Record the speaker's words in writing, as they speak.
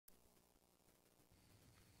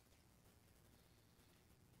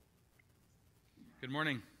Good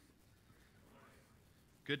morning.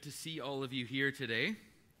 Good to see all of you here today.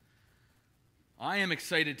 I am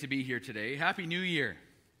excited to be here today. Happy New Year.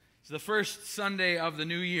 It's the first Sunday of the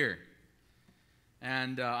new year.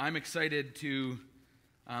 And I'm excited to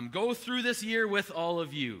go through this year with all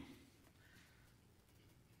of you.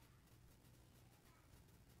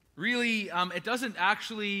 Really, it doesn't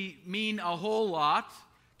actually mean a whole lot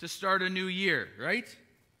to start a new year, right?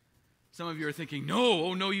 Some of you are thinking,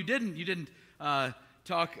 no, you didn't. You didn't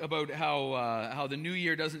talk about how the new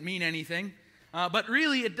year doesn't mean anything. But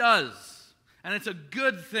really it does. And it's a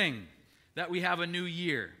good thing that we have a new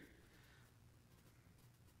year.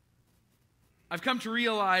 I've come to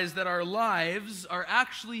realize that our lives are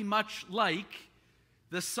actually much like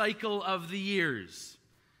the cycle of the years.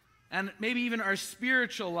 And maybe even our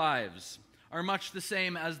spiritual lives are much the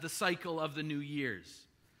same as the cycle of the new years.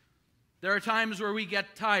 There are times where we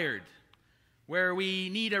get tired, where we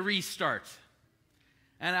need a restart.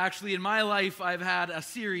 And actually in my life, I've had a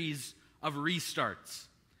series of restarts.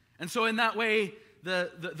 And so in that way,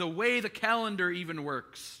 the way the calendar even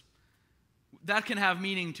works, that can have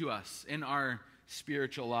meaning to us in our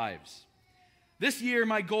spiritual lives. This year,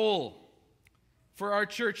 my goal for our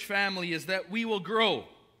church family is that we will grow,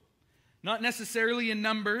 not necessarily in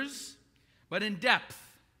numbers, but in depth,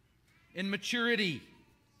 in maturity,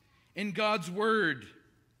 in God's word,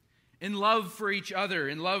 in love for each other,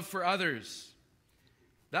 in love for others.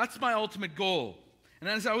 That's my ultimate goal. And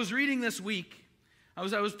as I was reading this week,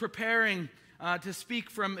 as I was preparing to speak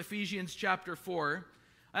from Ephesians chapter 4,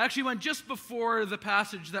 I actually went just before the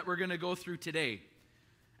passage that we're going to go through today.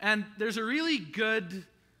 And there's a really good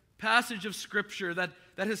passage of Scripture that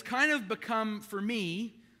has kind of become, for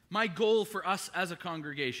me, my goal for us as a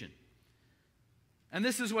congregation. And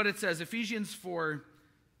this is what it says, Ephesians 4,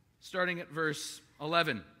 starting at verse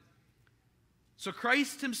 11. So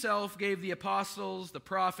Christ himself gave the apostles, the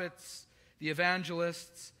prophets, the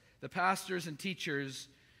evangelists, the pastors and teachers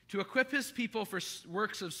to equip his people for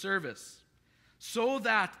works of service, so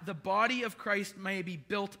that the body of Christ may be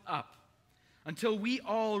built up until we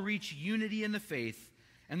all reach unity in the faith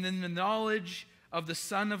and in the knowledge of the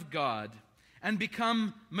Son of God and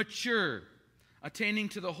become mature, attaining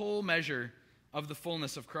to the whole measure of the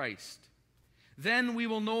fullness of Christ. Then we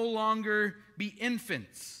will no longer be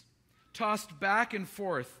infants, tossed back and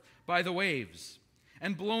forth by the waves,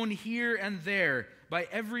 and blown here and there by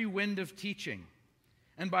every wind of teaching,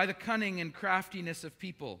 and by the cunning and craftiness of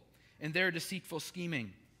people in their deceitful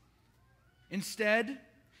scheming. Instead,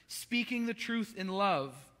 speaking the truth in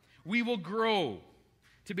love, we will grow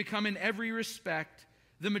to become in every respect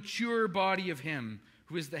the mature body of him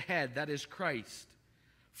who is the head, that is Christ.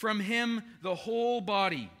 From him, the whole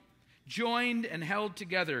body, joined and held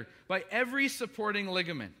together by every supporting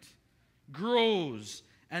ligament, grows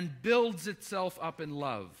and builds itself up in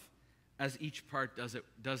love as each part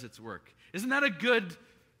does its work. Isn't that a good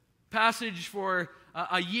passage for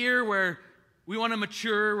a year where we want to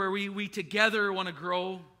mature, where we together want to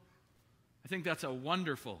grow? I think that's a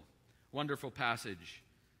wonderful, wonderful passage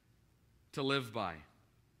to live by.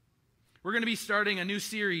 We're going to be starting a new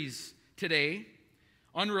series today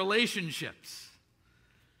on relationships.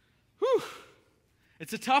 Whew!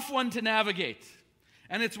 It's a tough one to navigate.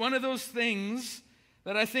 And it's one of those things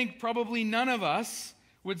that I think probably none of us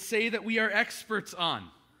would say that we are experts on.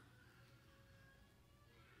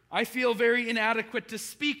 I feel very inadequate to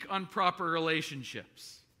speak on proper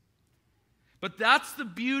relationships. But that's the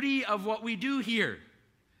beauty of what we do here.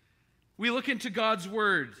 We look into God's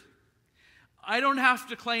Word. I don't have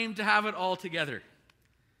to claim to have it all together.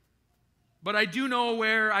 But I do know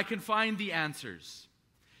where I can find the answers.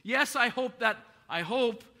 Yes, I hope that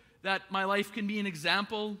my life can be an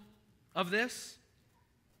example of this.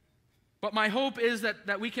 But my hope is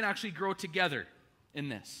that we can actually grow together in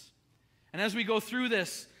this. And as we go through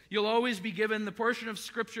this, you'll always be given the portion of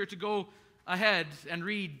Scripture to go ahead and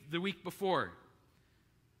read the week before.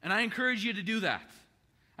 And I encourage you to do that.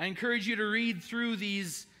 I encourage you to read through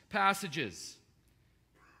these passages.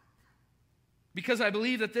 Because I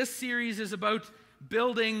believe that this series is about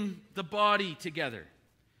building the body together.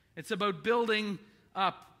 It's about building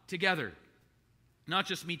up together. Not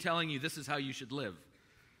just me telling you this is how you should live.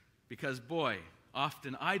 Because boy,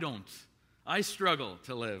 often I struggle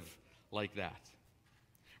to live like that.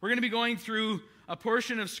 We're going to be going through a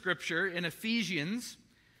portion of Scripture in Ephesians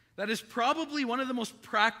that is probably one of the most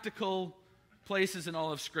practical places in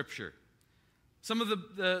all of Scripture. Some of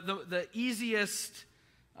the easiest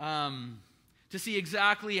to see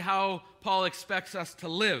exactly how Paul expects us to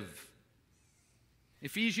live.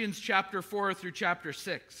 Ephesians chapter 4 through chapter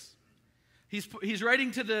 6. He's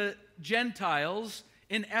writing to the Gentiles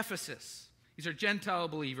in Ephesus. These are Gentile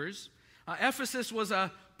believers. Ephesus was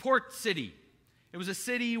a port city. It was a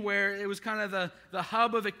city where it was kind of the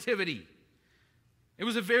hub of activity. It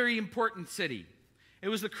was a very important city. It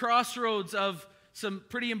was the crossroads of some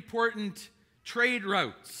pretty important trade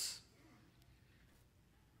routes.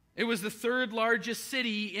 It was the third largest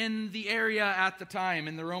city in the area at the time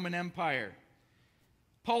in the Roman Empire.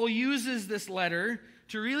 Paul uses this letter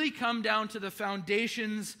to really come down to the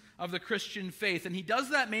foundations of the Christian faith. And he does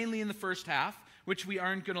that mainly in the first half, which we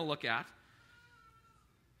aren't going to look at.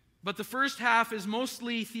 But the first half is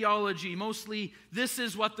mostly theology, mostly this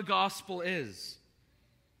is what the gospel is.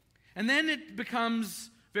 And then it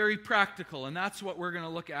becomes very practical, and that's what we're going to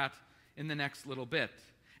look at in the next little bit.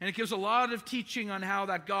 And it gives a lot of teaching on how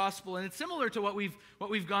that gospel, and it's similar to what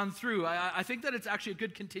we've gone through. I think that it's actually a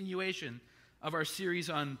good continuation of our series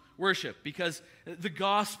on worship, because the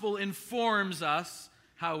gospel informs us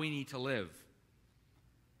how we need to live.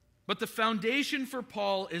 But the foundation for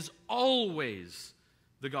Paul is always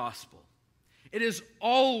the gospel. It is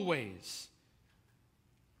always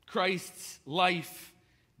Christ's life,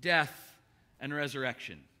 death, and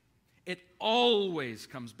resurrection. It always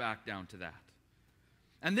comes back down to that.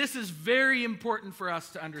 And this is very important for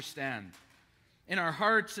us to understand in our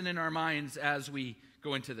hearts and in our minds as we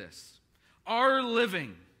go into this. Our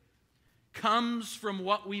living comes from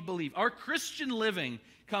what we believe. Our Christian living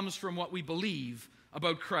comes from what we believe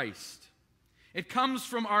about Christ. It comes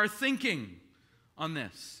from our thinking on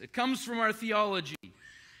this. It comes from our theology.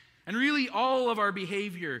 And really all of our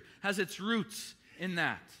behavior has its roots in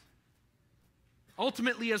that.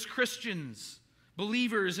 Ultimately, as Christians,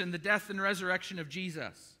 believers in the death and resurrection of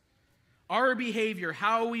Jesus, our behavior,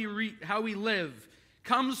 how we live,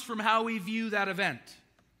 comes from how we view that event.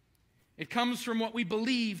 It comes from what we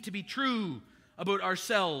believe to be true about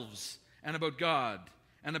ourselves and about God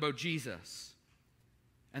and about Jesus.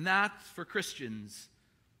 And that, for Christians,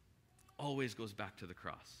 always goes back to the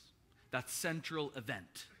cross. That central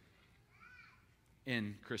event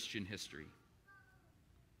in Christian history.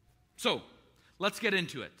 So, let's get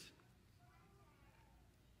into it.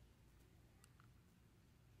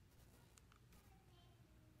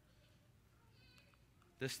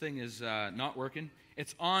 This thing is not working.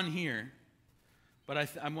 It's on here, but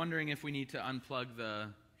I'm wondering if we need to unplug the...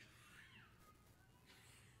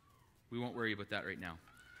 We won't worry about that right now.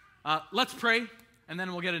 Let's pray, and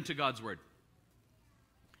then we'll get into God's Word.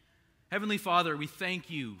 Heavenly Father, we thank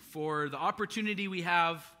you for the opportunity we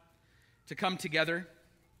have to come together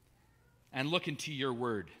and look into your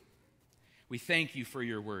Word. We thank you for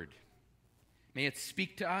your Word. May it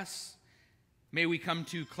speak to us. May we come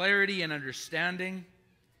to clarity and understanding,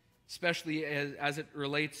 especially as it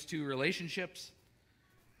relates to relationships.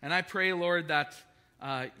 And I pray, Lord, that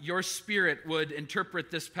your Spirit would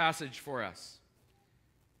interpret this passage for us.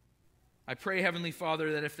 I pray, Heavenly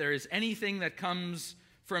Father, that if there is anything that comes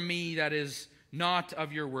from me that is not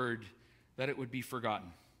of your word, that it would be forgotten.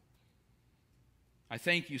 I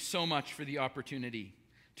thank you so much for the opportunity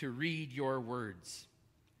to read your words.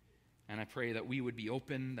 And I pray that we would be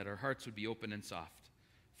open, that our hearts would be open and soft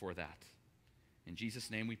for that. In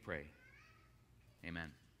Jesus' name we pray.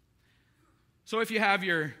 Amen. So if you have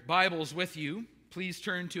your Bibles with you, please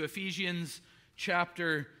turn to Ephesians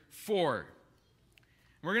chapter 4.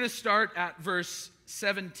 We're going to start at verse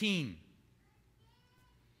 17.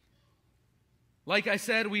 Like I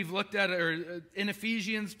said, we've looked at, in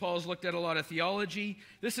Ephesians, Paul's looked at a lot of theology.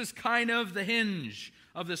 This is kind of the hinge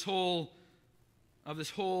of this whole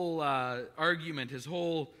argument, his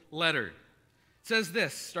whole letter. It says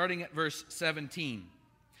this, starting at verse 17.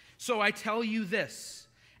 So I tell you this,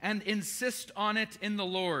 and insist on it in the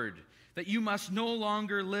Lord, that you must no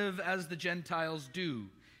longer live as the Gentiles do,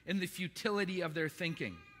 in the futility of their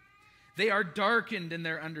thinking. They are darkened in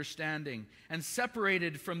their understanding and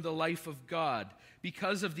separated from the life of God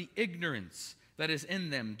because of the ignorance that is in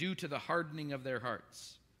them due to the hardening of their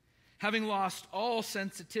hearts. Having lost all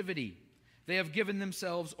sensitivity, they have given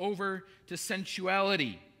themselves over to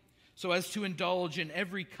sensuality so as to indulge in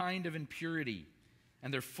every kind of impurity,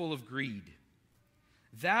 and they're full of greed.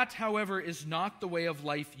 That, however, is not the way of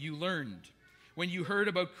life you learned when you heard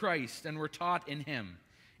about Christ and were taught in him,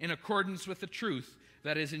 in accordance with the truth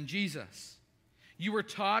that is in Jesus. You were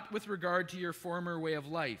taught with regard to your former way of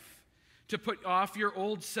life, to put off your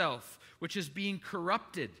old self, which is being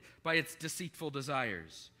corrupted by its deceitful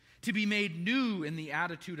desires, to be made new in the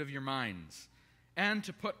attitude of your minds, and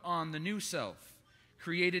to put on the new self,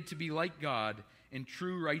 created to be like God in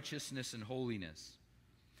true righteousness and holiness.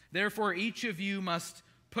 Therefore, each of you must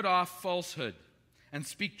put off falsehood and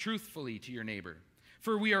speak truthfully to your neighbor,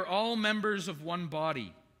 for we are all members of one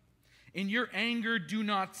body. In your anger, do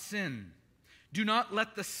not sin. Do not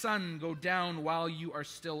let the sun go down while you are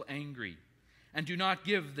still angry, and do not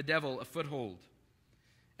give the devil a foothold.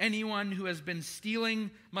 Anyone who has been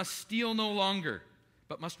stealing must steal no longer,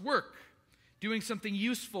 but must work, doing something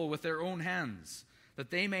useful with their own hands, that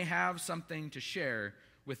they may have something to share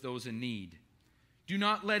with those in need. Do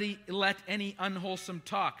not let any unwholesome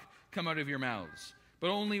talk come out of your mouths, but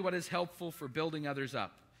only what is helpful for building others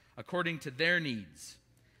up, according to their needs,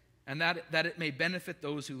 and that it may benefit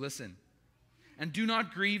those who listen. And do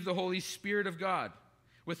not grieve the Holy Spirit of God,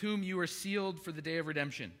 with whom you are sealed for the day of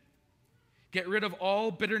redemption. Get rid of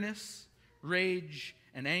all bitterness, rage,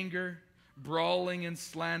 and anger, brawling and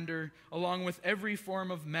slander, along with every form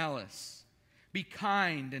of malice. Be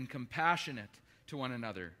kind and compassionate to one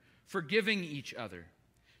another, forgiving each other,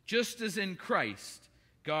 just as in Christ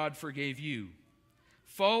God forgave you.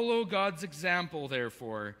 Follow God's example,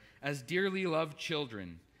 therefore, as dearly loved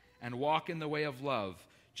children, and walk in the way of love,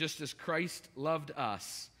 just as Christ loved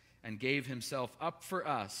us and gave himself up for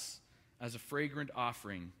us as a fragrant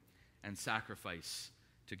offering and sacrifice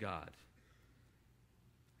to God.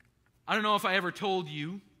 I don't know if I ever told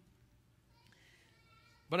you,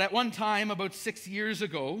 but at one time, about 6 years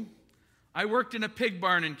ago, I worked in a pig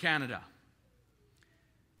barn in Canada.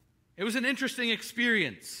 It was an interesting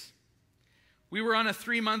experience. We were on a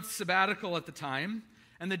 3-month sabbatical at the time,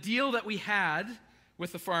 and the deal that we had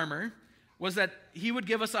with the farmer was that he would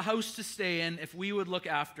give us a house to stay in if we would look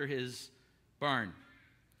after his barn.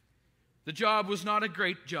 The job was not a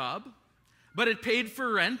great job, but it paid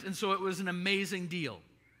for rent, and so it was an amazing deal.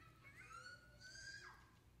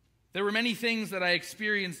 There were many things that I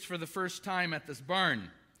experienced for the first time at this barn.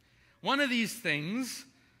 One of these things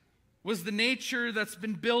was the nature that's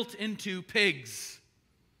been built into pigs.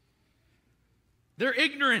 They're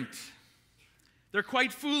ignorant. They're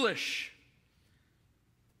quite foolish.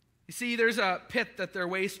 You see, there's a pit that their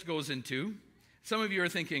waste goes into. Some of you are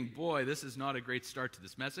thinking, boy, this is not a great start to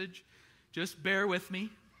this message. Just bear with me.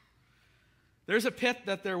 There's a pit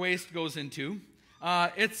that their waste goes into.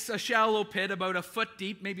 It's a shallow pit, about a foot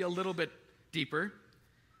deep, maybe a little bit deeper.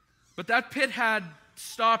 But that pit had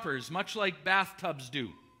stoppers, much like bathtubs do.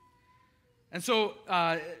 And so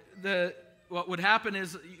what would happen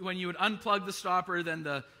is when you would unplug the stopper, then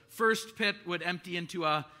the first pit would empty into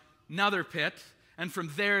another pit. And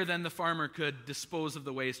from there, then the farmer could dispose of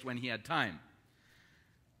the waste when he had time.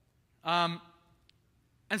 And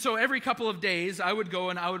so every couple of days, I would go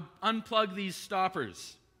and I would unplug these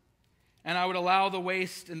stoppers. And I would allow the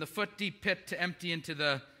waste in the foot-deep pit to empty into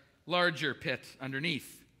the larger pit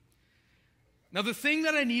underneath. Now, the thing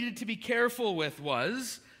that I needed to be careful with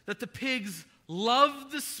was that the pigs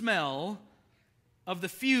loved the smell of the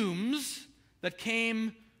fumes that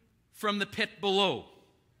came from the pit below.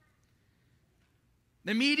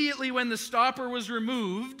 Immediately when the stopper was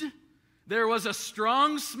removed, there was a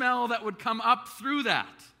strong smell that would come up through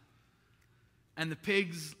that. And the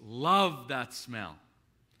pigs loved that smell.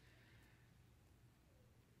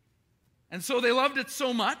 And so they loved it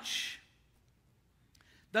so much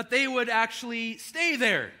that they would actually stay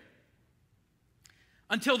there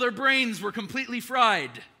until their brains were completely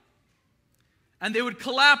fried. And they would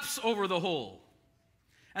collapse over the hole.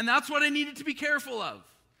 And that's what I needed to be careful of.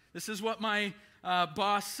 This is what my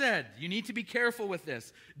boss said. You need to be careful with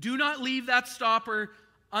this. Do not leave that stopper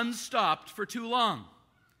unstopped for too long.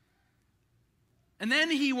 And then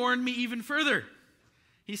he warned me even further.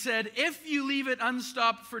 He said, if you leave it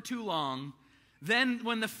unstopped for too long, then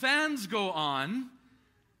when the fans go on,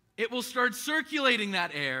 it will start circulating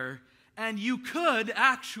that air, and you could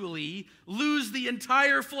actually lose the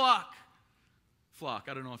entire flock. Flock,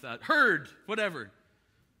 I don't know if that, herd, whatever.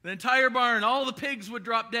 The entire barn, all the pigs would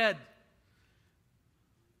drop dead.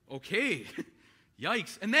 Okay,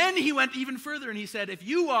 yikes. And then he went even further and he said, if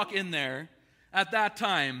you walk in there at that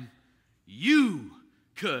time, you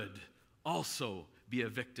could also be a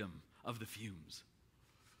victim of the fumes.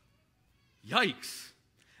 Yikes.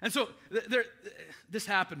 And so this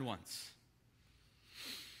happened once.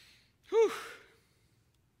 Whew.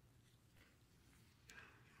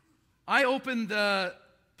 I opened the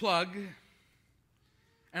plug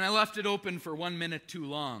and I left it open for 1 minute too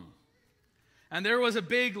long. And there was a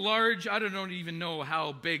big, large, I don't even know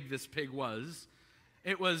how big this pig was.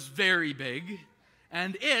 It was very big.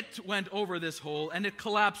 And it went over this hole, and it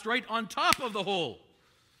collapsed right on top of the hole.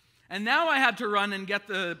 And now I had to run and get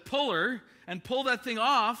the puller and pull that thing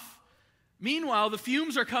off. Meanwhile, the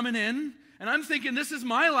fumes are coming in, and I'm thinking, this is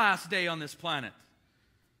my last day on this planet.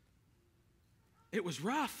 It was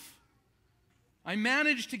rough. I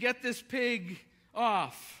managed to get this pig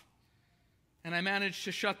off. And I managed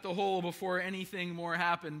to shut the hole before anything more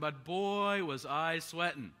happened, but boy, was I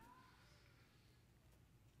sweating.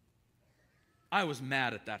 I was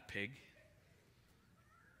mad at that pig.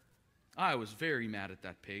 I was very mad at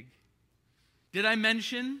that pig. Did I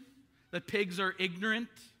mention that pigs are ignorant?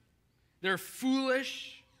 They're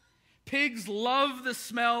foolish. Pigs love the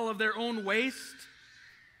smell of their own waste.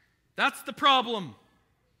 That's the problem.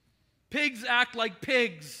 Pigs act like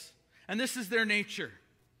pigs, and this is their nature.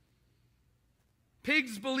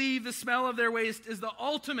 Pigs believe the smell of their waste is the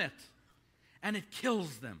ultimate, and it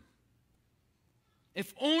kills them.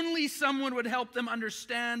 If only someone would help them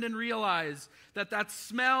understand and realize that that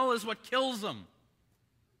smell is what kills them.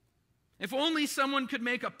 If only someone could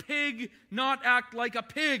make a pig not act like a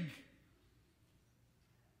pig.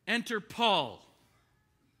 Enter Paul.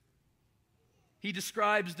 He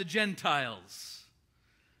describes the Gentiles.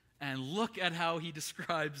 And look at how he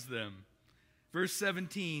describes them. Verse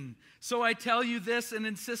 17, so I tell you this and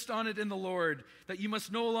insist on it in the Lord, that you must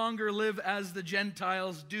no longer live as the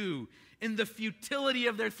Gentiles do, in the futility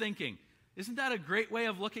of their thinking. Isn't that a great way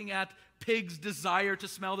of looking at pigs' desire to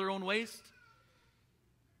smell their own waste?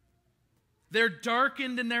 They're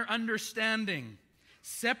darkened in their understanding,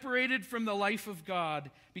 separated from the life of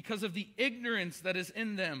God because of the ignorance that is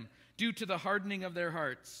in them due to the hardening of their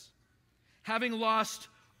hearts. Having lost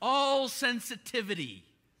all sensitivity.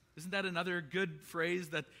 Isn't that another good phrase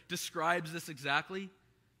that describes this exactly?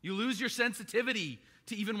 You lose your sensitivity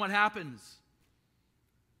to even what happens.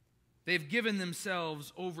 They've given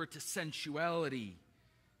themselves over to sensuality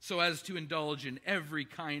so as to indulge in every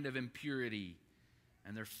kind of impurity,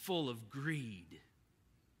 and they're full of greed.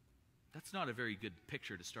 That's not a very good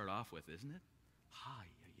picture to start off with, isn't it? Ay,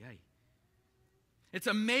 ay, ay. It's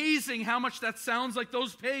amazing how much that sounds like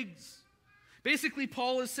those pigs. Basically,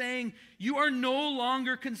 Paul is saying, you are no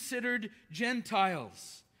longer considered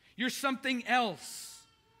Gentiles. You're something else.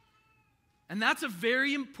 And that's a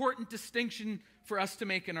very important distinction for us to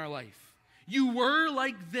make in our life. You were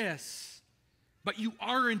like this, but you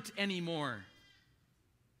aren't anymore.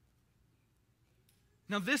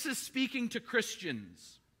 Now, this is speaking to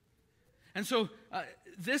Christians. And so,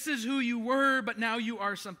 this is who you were, but now you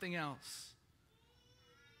are something else.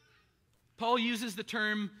 Paul uses the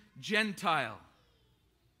term Gentile.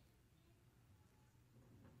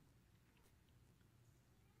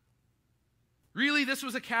 Really, this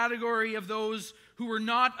was a category of those who were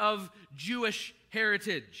not of Jewish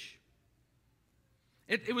heritage.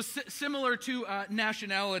 It was similar to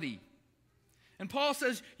nationality. And Paul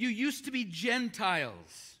says, you used to be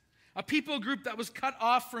Gentiles, a people group that was cut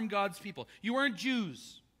off from God's people. You weren't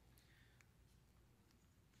Jews.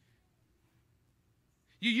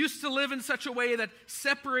 You used to live in such a way that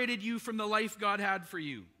separated you from the life God had for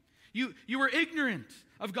you. You were ignorant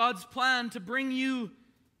of God's plan to bring you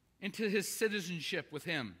into his citizenship with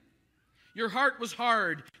him. Your heart was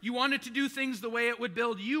hard. You wanted to do things the way it would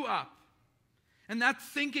build you up. And that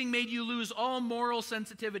thinking made you lose all moral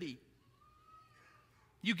sensitivity.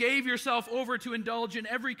 You gave yourself over to indulge in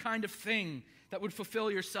every kind of thing that would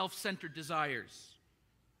fulfill your self-centered desires.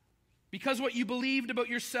 Because what you believed about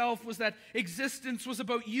yourself was that existence was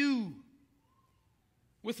about you,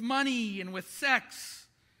 with money and with sex.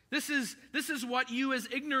 This is what you as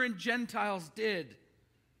ignorant Gentiles did,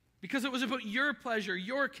 because it was about your pleasure,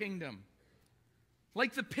 your kingdom.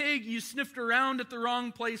 Like the pig, you sniffed around at the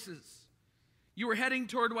wrong places. You were heading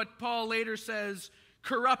toward what Paul later says,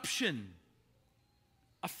 corruption,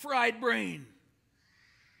 a fried brain,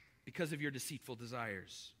 because of your deceitful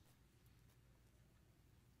desires.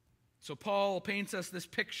 So Paul paints us this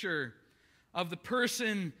picture of the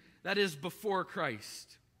person that is before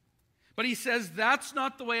Christ. But he says that's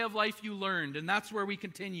not the way of life you learned, and that's where we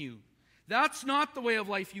continue. That's not the way of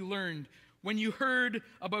life you learned when you heard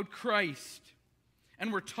about Christ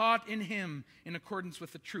and were taught in him in accordance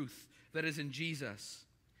with the truth that is in Jesus.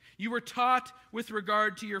 You were taught with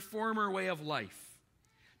regard to your former way of life,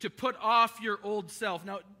 to put off your old self.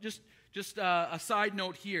 Now, just a side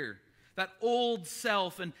note here. That old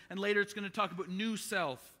self, and later it's going to talk about new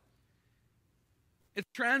self.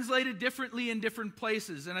 It's translated differently in different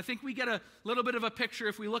places, and I think we get a little bit of a picture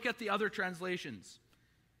if we look at the other translations.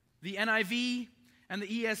 The NIV and the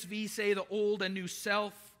ESV say the old and new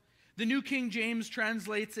self. The New King James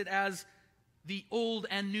translates it as the old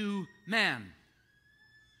and new man.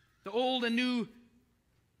 The old and new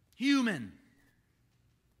human.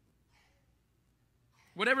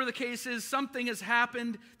 Whatever the case is, something has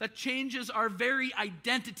happened that changes our very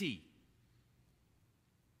identity.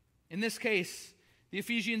 In this case, the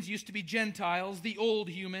Ephesians used to be Gentiles, the old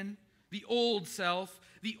human, the old self,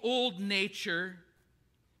 the old nature.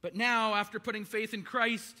 But now, after putting faith in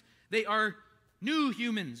Christ, they are new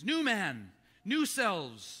humans, new man, new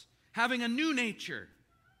selves, having a new nature.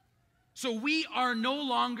 So we are no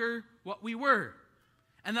longer what we were.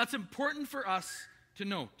 And that's important for us to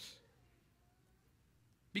note.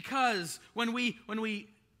 Because when we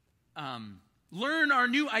learn our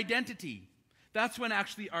new identity, that's when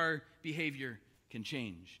actually our behavior can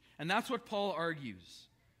change. And that's what Paul argues.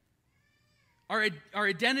 Our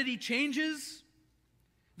identity changes,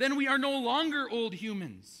 then we are no longer old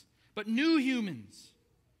humans, but new humans.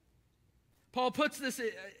 Paul puts this,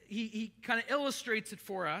 he kind of illustrates it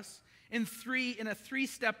for us in a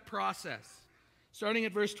three-step process. Starting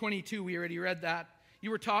at verse 22, we already read that.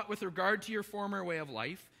 You were taught with regard to your former way of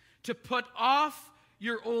life to put off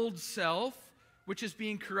your old self, which is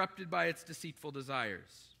being corrupted by its deceitful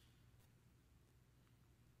desires.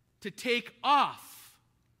 To take off.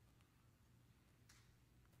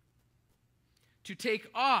 To take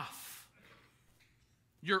off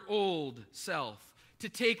your old self. To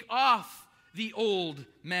take off the old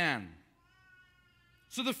man.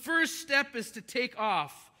 So the first step is to take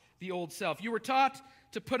off the old self. You were taught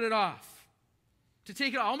to put it off. To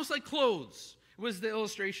take it off, almost like clothes, was the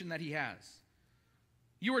illustration that he has.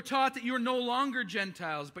 You were taught that you are no longer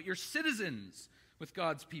Gentiles, but you're citizens with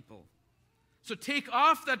God's people. So take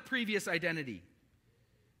off that previous identity.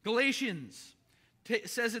 Galatians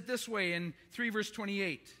says it this way in 3 verse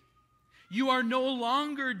 28. You are no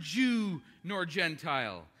longer Jew nor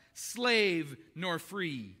Gentile, slave nor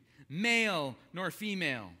free, male nor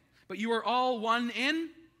female, but you are all one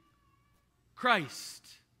in Christ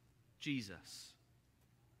Jesus.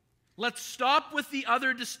 Let's stop with the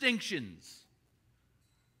other distinctions.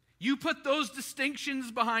 You put those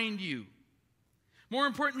distinctions behind you. More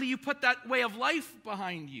importantly, you put that way of life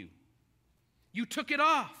behind you. You took it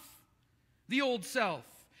off, the old self.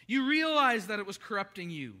 You realized that it was corrupting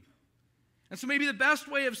you. And so maybe the best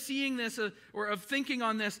way of seeing this or of thinking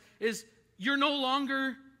on this is you're no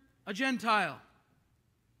longer a Gentile.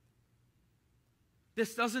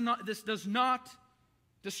 This does not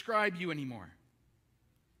describe you anymore.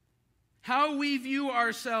 How we view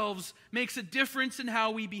ourselves makes a difference in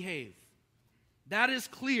how we behave. That is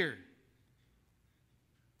clear.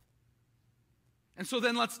 And so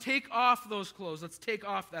then let's take off those clothes. Let's take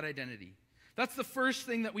off that identity. That's the first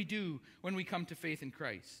thing that we do when we come to faith in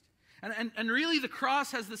Christ. And really the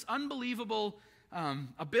cross has this unbelievable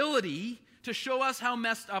ability to show us how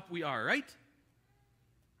messed up we are, right?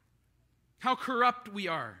 How corrupt we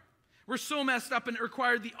are. We're so messed up, and it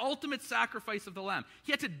required the ultimate sacrifice of the Lamb.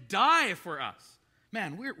 He had to die for us.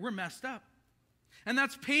 Man, we're messed up. And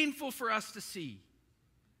that's painful for us to see.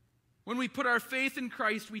 When we put our faith in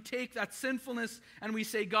Christ, we take that sinfulness and we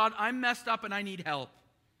say, God, I'm messed up and I need help.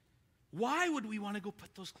 Why would we want to go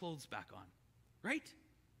put those clothes back on? Right?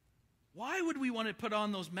 Why would we want to put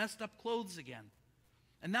on those messed up clothes again?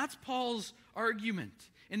 And that's Paul's argument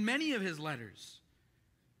in many of his letters.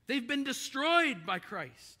 They've been destroyed by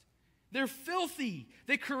Christ. They're filthy.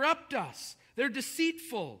 They corrupt us. They're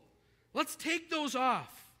deceitful. Let's take those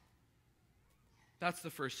off. That's the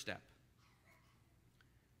first step.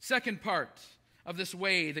 Second part of this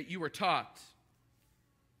way that you were taught.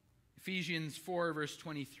 Ephesians 4, verse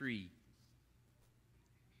 23.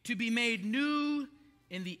 To be made new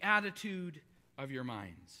in the attitude of your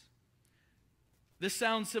minds. This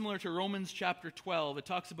sounds similar to Romans chapter 12. It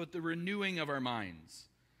talks about the renewing of our minds.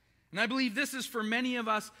 And I believe this is, for many of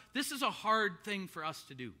us, this is a hard thing for us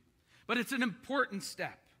to do. But it's an important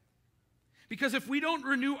step. Because if we don't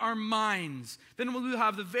renew our minds, then we'll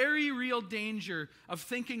have the very real danger of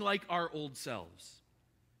thinking like our old selves.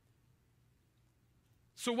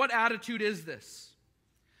 So what attitude is this?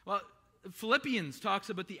 Well, Philippians talks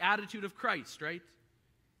about the attitude of Christ, right?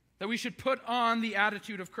 That we should put on the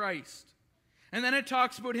attitude of Christ. And then it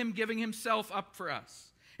talks about him giving himself up for us.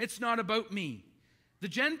 It's not about me. The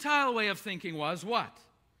Gentile way of thinking was what?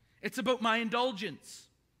 It's about my indulgence.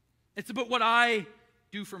 It's about what I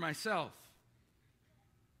do for myself.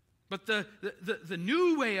 But the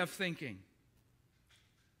new way of thinking,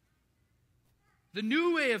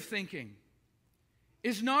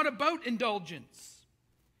 is not about indulgence.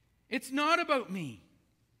 It's not about me.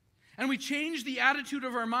 And we change the attitude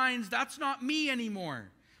of our minds. That's not me anymore.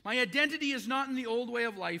 My identity is not in the old way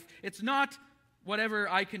of life. It's not whatever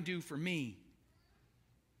I can do for me.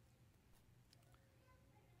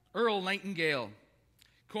 Earl Nightingale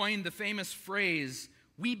coined the famous phrase,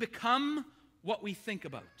 "We become what we think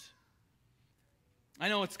about." I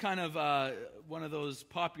know it's kind of one of those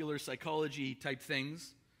popular psychology type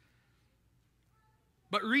things.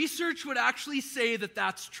 But research would actually say that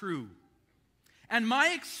that's true. And my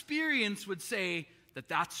experience would say that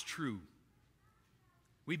that's true.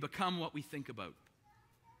 We become what we think about.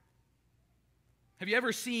 Have you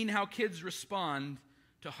ever seen how kids respond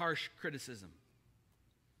to harsh criticism?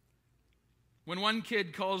 When one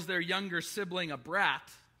kid calls their younger sibling a brat,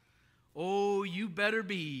 oh, you better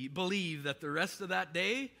believe that the rest of that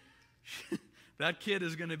day, that kid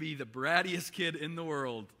is going to be the brattiest kid in the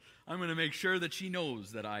world. I'm going to make sure that she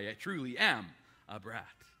knows that I truly am a brat.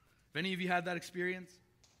 Have any of you had that experience?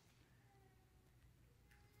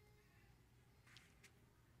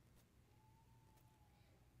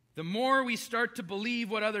 The more we start to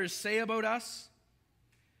believe what others say about us,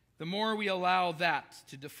 the more we allow that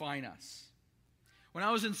to define us. When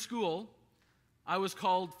I was in school, I was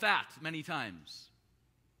called fat many times.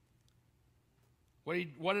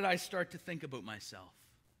 What did I start to think about myself?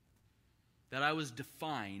 That I was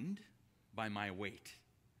defined by my weight.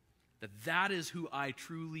 That is who I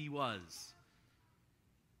truly was.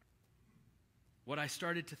 What I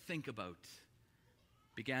started to think about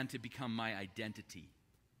began to become my identity.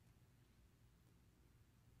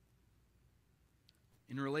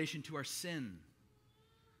 In relation to our sin,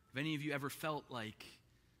 have any of you ever felt like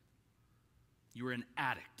you were an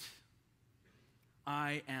addict?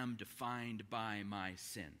 I am defined by my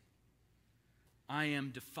sin. I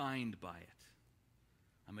am defined by it.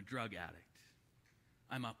 I'm a drug addict.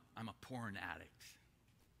 I'm a porn addict.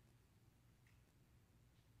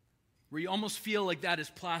 Where you almost feel like that is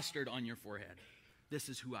plastered on your forehead. This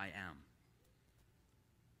is who I am.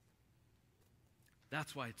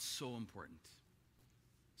 That's why it's so important.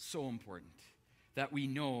 So important that we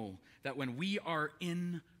know that when we are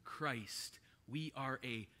in Christ, we are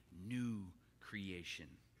a new creation.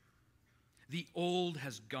 The old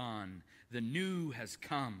has gone, the new has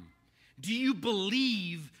come. Do you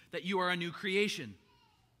believe that you are a new creation?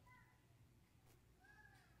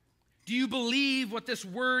 Do you believe what this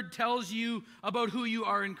word tells you about who you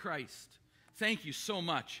are in Christ? Thank you so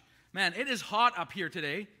much. Man, it is hot up here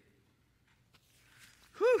today.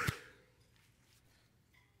 Whew.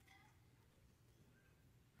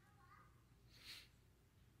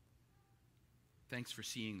 Thanks for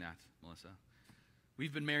seeing that, Melissa.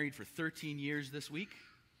 We've been married for 13 years this week,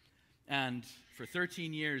 and for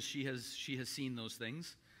 13 years she has seen those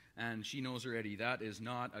things, and she knows already that is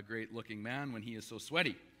not a great-looking man when he is so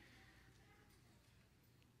sweaty.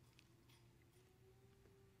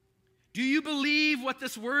 Do you believe what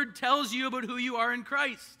this word tells you about who you are in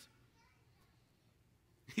Christ?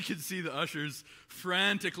 You can see the ushers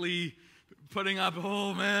frantically putting up,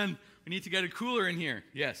 oh man, we need to get a cooler in here.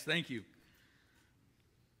 Yes, thank you.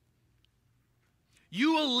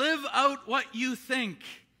 You will live out what you think.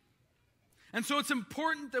 And so it's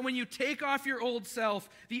important that when you take off your old self,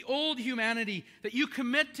 the old humanity, that you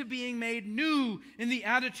commit to being made new in the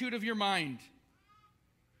attitude of your mind.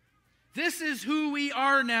 This is who we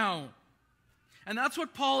are now. And that's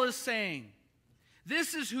what Paul is saying.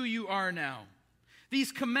 This is who you are now.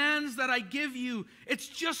 These commands that I give you, it's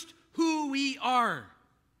just who we are.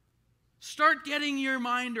 Start getting your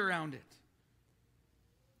mind around it.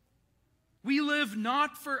 We live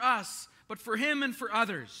not for us, but for Him and for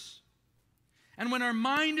others. And when our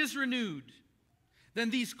mind is renewed, then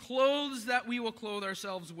these clothes that we will clothe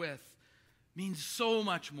ourselves with means so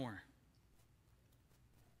much more.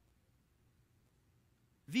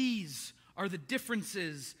 These are the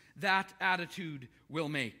differences that attitude will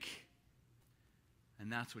make.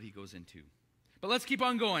 And that's what he goes into. But let's keep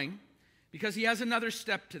on going, because he has another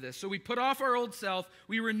step to this. So we put off our old self,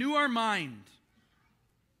 we renew our mind.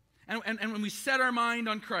 And when we set our mind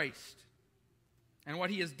on Christ and what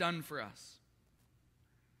He has done for us.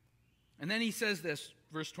 And then he says this,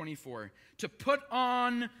 verse 24, to put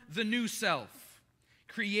on the new self,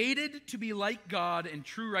 created to be like God in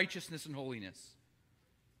true righteousness and holiness.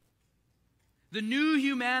 The new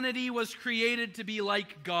humanity was created to be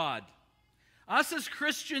like God. Us as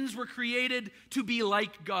Christians were created to be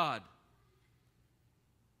like God.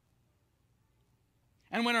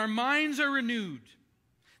 And when our minds are renewed,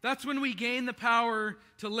 that's when we gain the power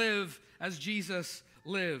to live as Jesus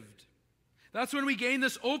lived. That's when we gain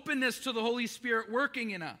this openness to the Holy Spirit working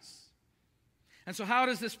in us. And so how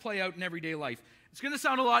does this play out in everyday life? It's going to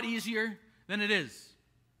sound a lot easier than it is.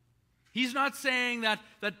 He's not saying that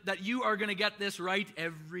you are going to get this right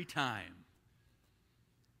every time.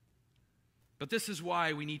 But this is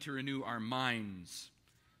why we need to renew our minds,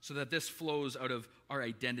 so that this flows out of our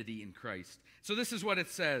identity in Christ. So this is what it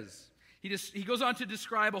says. He goes on to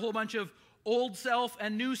describe a whole bunch of old self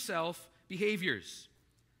and new self behaviors.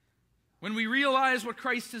 When we realize what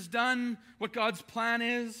Christ has done, what God's plan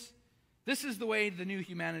is, this is the way the new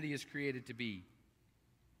humanity is created to be.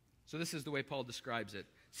 So this is the way Paul describes it.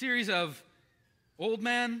 Series of old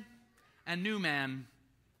man and new man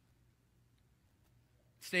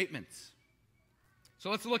statements.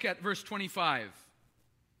 So let's look at verse 25.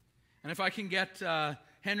 And if I can get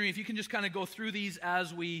Henry, if you can just kind of go through these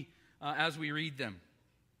as we read them.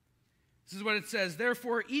 This is what it says.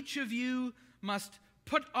 Therefore, each of you must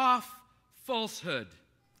put off falsehood,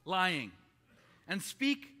 lying, and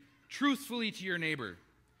speak truthfully to your neighbor,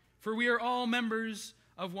 for we are all members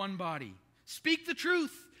of one body. Speak the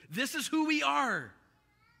truth. This is who we are.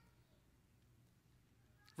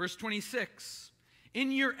 Verse 26,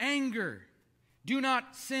 in your anger, do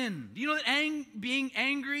not sin. Do you know that being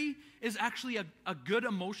angry is actually a good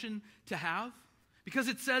emotion to have? Because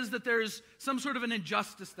it says that there's some sort of an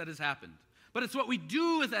injustice that has happened. But it's what we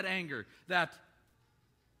do with that anger that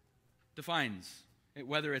defines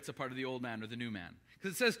whether it's a part of the old man or the new man.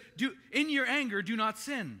 Because it says, in your anger, do not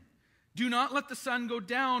sin. Do not let the sun go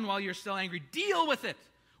down while you're still angry. Deal with it.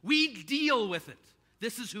 We deal with it.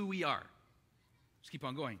 This is who we are. Let's keep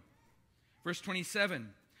on going. Verse 27,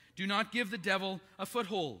 do not give the devil a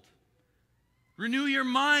foothold. Renew your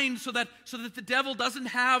mind so that the devil doesn't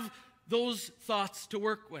have those thoughts to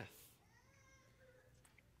work with.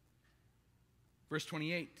 Verse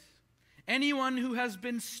 28, anyone who has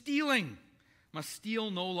been stealing must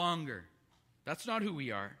steal no longer. That's not who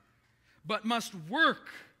we are. But must work,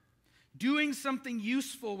 doing something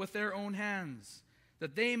useful with their own hands,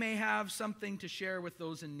 that they may have something to share with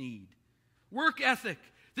those in need. Work ethic.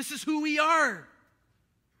 This is who we are.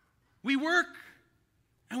 We work,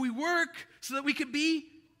 and we work so that we can be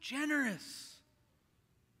generous.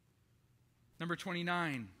 Number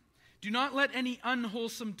 29, do not let any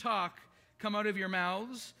unwholesome talk come out of your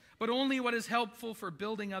mouths, but only what is helpful for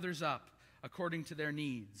building others up according to their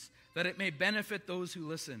needs, that it may benefit those who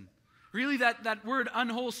listen. Really, that word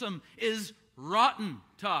unwholesome is rotten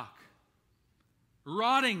talk.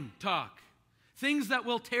 Rotting talk. Things that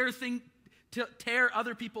will tear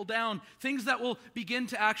other people down. Things that will begin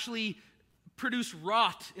to actually produce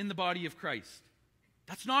rot in the body of Christ.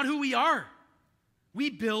 That's not who we are. We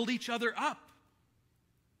build each other up.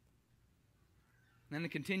 And then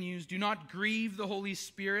it continues, do not grieve the Holy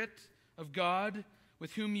Spirit of God,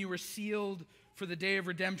 with whom you were sealed for the day of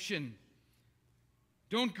redemption.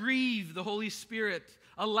 Don't grieve the Holy Spirit.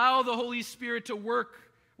 Allow the Holy Spirit to work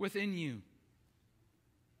within you.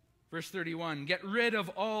 Verse 31, get rid of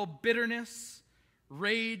all bitterness,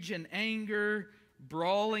 rage and anger,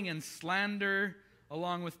 brawling and slander,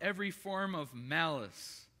 along with every form of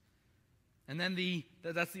malice. And then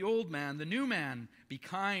that's the old man. The new man, be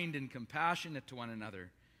kind and compassionate to one another,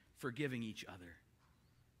 forgiving each other.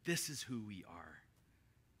 This is who we are.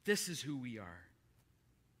 This is who we are.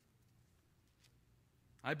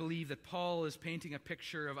 I believe that Paul is painting a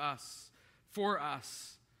picture of us, for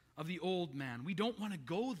us, of the old man. We don't want to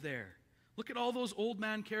go there. Look at all those old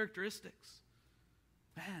man characteristics.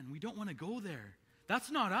 Man, we don't want to go there.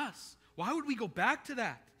 That's not us. Why would we go back to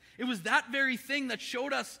that? It was that very thing that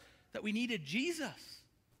showed us that we needed Jesus.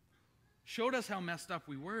 Showed us how messed up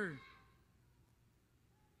we were.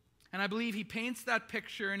 And I believe he paints that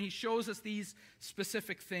picture and he shows us these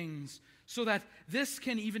specific things so that this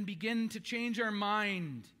can even begin to change our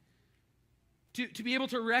mind. To be able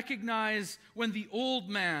to recognize when the old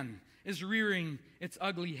man is rearing its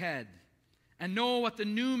ugly head and know what the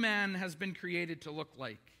new man has been created to look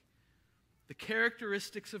like. The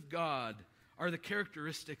characteristics of God are the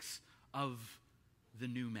characteristics of the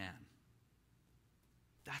new man.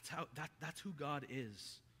 That's who God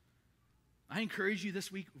is. I encourage you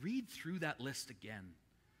this week, read through that list again.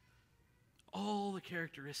 All the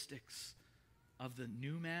characteristics of the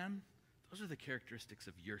new man, those are the characteristics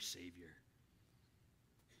of your Savior.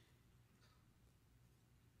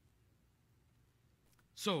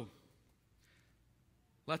 So,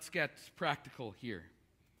 let's get practical here.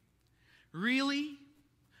 Really,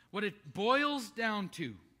 what it boils down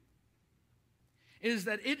to is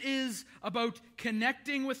that it is about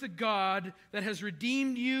connecting with a God that has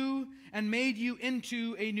redeemed you and made you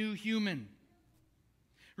into a new human.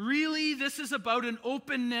 Really, this is about an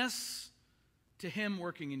openness to Him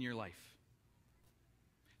working in your life.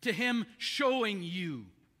 To Him showing you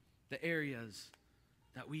the areas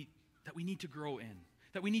that we need to grow in,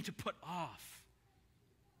 that we need to put off.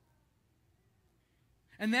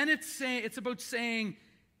 And then it's about saying,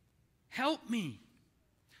 help me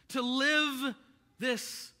to live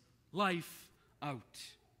this life out.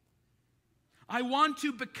 I want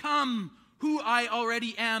to become who I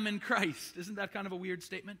already am in Christ. Isn't that kind of a weird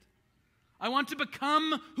statement? I want to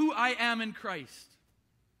become who I am in Christ.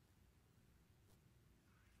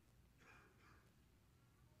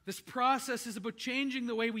 This process is about changing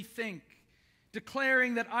the way we think,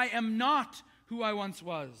 declaring that I am not who I once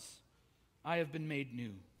was. I have been made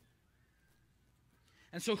new.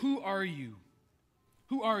 And so who are you?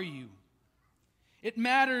 Who are you? It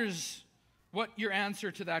matters what your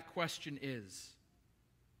answer to that question is.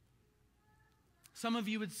 Some of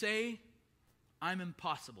you would say, I'm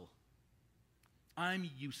impossible. I'm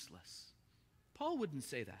useless. Paul wouldn't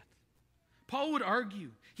say that. Paul would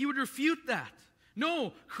argue. He would refute that.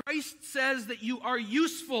 No, Christ says that you are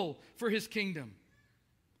useful for his kingdom.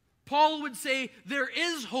 Paul would say, there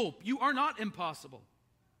is hope. You are not impossible.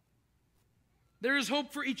 There is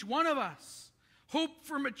hope for each one of us. Hope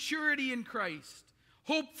for maturity in Christ.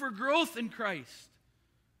 Hope for growth in Christ.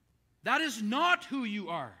 That is not who you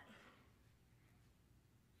are.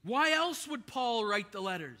 Why else would Paul write the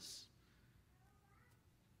letters?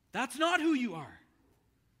 That's not who you are.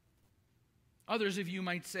 Others of you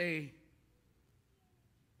might say,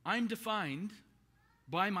 I'm defined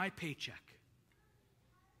by my paycheck.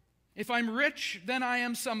 If I'm rich, then I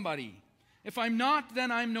am somebody. If I'm not, then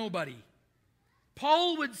I'm nobody.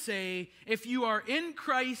 Paul would say, if you are in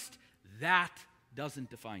Christ, that doesn't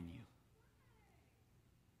define you.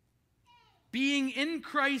 Being in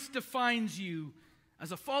Christ defines you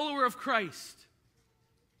as a follower of Christ.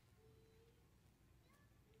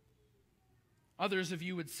 Others of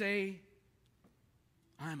you would say,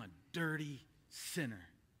 I'm a dirty sinner.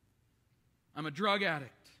 I'm a drug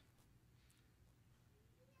addict.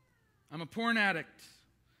 I'm a porn addict.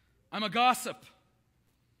 I'm a gossip.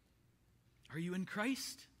 Are you in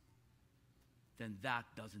Christ? Then that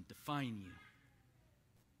doesn't define you.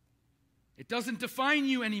 It doesn't define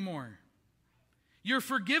you anymore. You're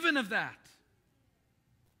forgiven of that.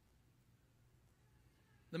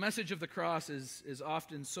 The message of the cross is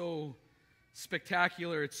often so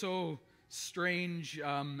spectacular. It's so strange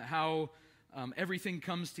how everything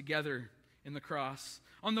comes together in the cross.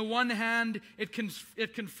 On the one hand, it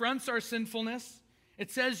confronts our sinfulness. It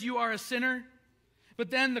says you are a sinner. But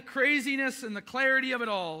then the craziness and the clarity of it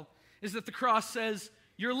all is that the cross says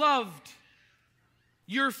you're loved,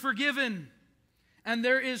 you're forgiven, and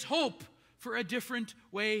there is hope for a different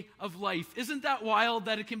way of life. Isn't that wild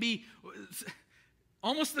that it can be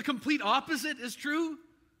almost the complete opposite is true?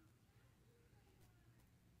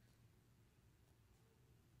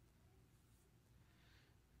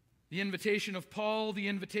 The invitation of Paul, the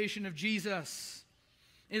invitation of Jesus,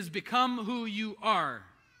 is become who you are.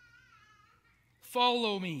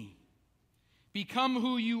 Follow me. Become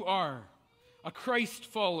who you are, a Christ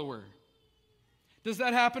follower. Does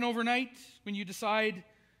that happen overnight when you decide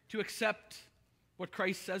to accept what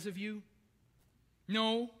Christ says of you?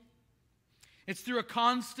 No. It's through a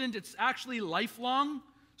constant, it's actually lifelong.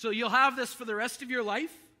 So you'll have this for the rest of your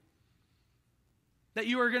life. That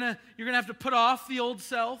you're gonna have to put off the old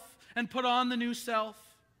self and put on the new self.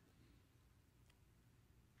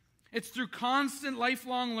 It's through constant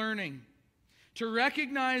lifelong learning to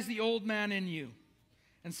recognize the old man in you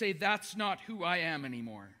and say, that's not who I am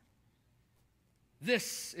anymore.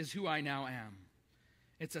 This is who I now am.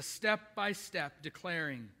 It's a step-by-step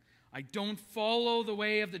declaring, I don't follow the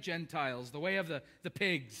way of the Gentiles, the way of the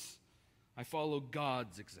pigs. I follow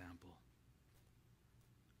God's example.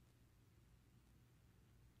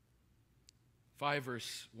 5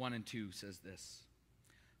 verse 1 and 2 says this.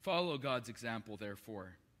 Follow God's example,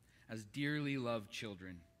 therefore, as dearly loved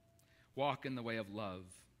children. Walk in the way of love,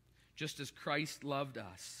 just as Christ loved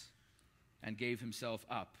us and gave himself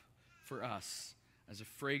up for us as a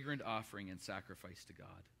fragrant offering and sacrifice to God.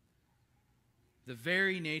 The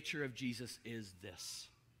very nature of Jesus is this: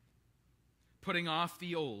 putting off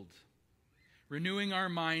the old, renewing our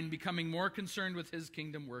mind, becoming more concerned with his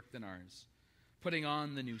kingdom work than ours, putting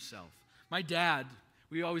on the new self. My dad,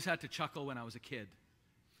 we always had to chuckle when I was a kid.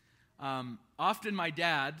 Often my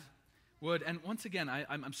dad would, and once again,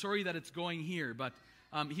 I'm sorry that it's going here, but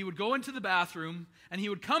he would go into the bathroom and he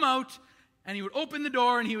would come out and he would open the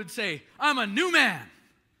door and he would say, I'm a new man.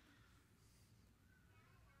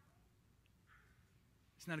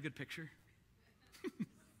 Isn't that a good picture?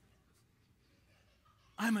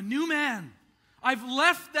 I'm a new man. I've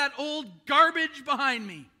left that old garbage behind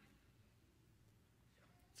me.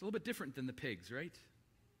 It's a little bit different than the pigs, right?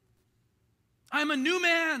 I'm a new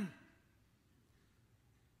man.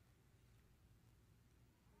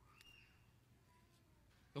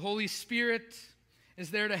 The Holy Spirit is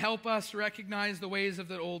there to help us recognize the ways of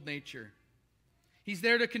the old nature. He's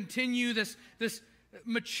there to continue this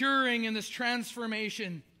maturing and this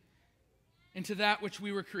transformation into that which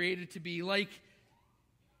we were created to be, like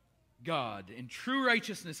God, in true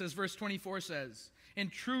righteousness, as verse 24 says, in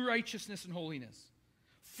true righteousness and holiness.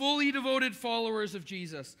 Fully devoted followers of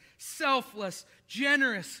Jesus, selfless,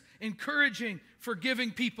 generous, encouraging, forgiving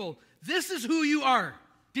people. This is who you are.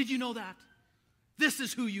 Did you know that? This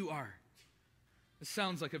is who you are. It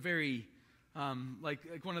sounds like a very, like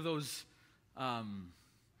one of those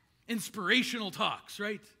inspirational talks,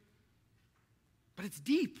 right? But it's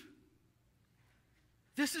deep.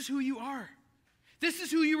 This is who you are. This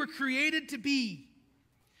is who you were created to be.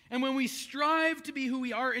 And when we strive to be who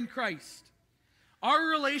we are in Christ, our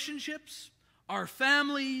relationships, our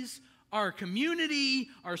families, our community,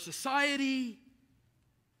 our society,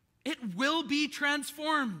 it will be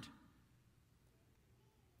transformed.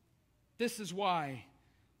 This is why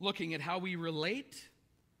looking at how we relate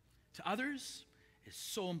to others is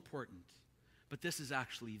so important. But this is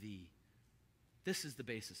actually the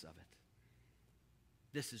basis of it.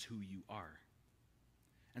 This is who you are.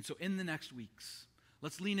 And so in the next weeks,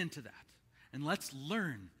 let's lean into that and let's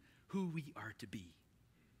learn who we are to be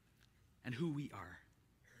and who we are.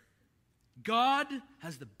 God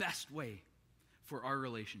has the best way for our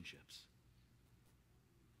relationships.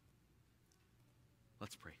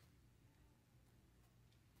 Let's pray.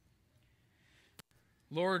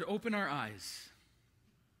 Lord, open our eyes.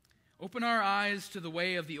 Open our eyes to the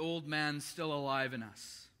way of the old man still alive in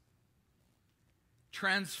us.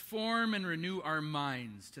 Transform and renew our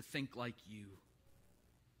minds to think like you.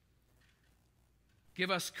 Give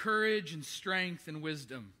us courage and strength and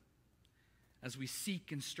wisdom as we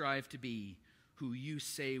seek and strive to be who you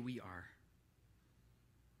say we are.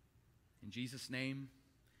 In Jesus' name,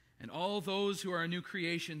 and all those who are a new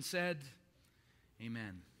creation said,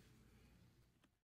 Amen.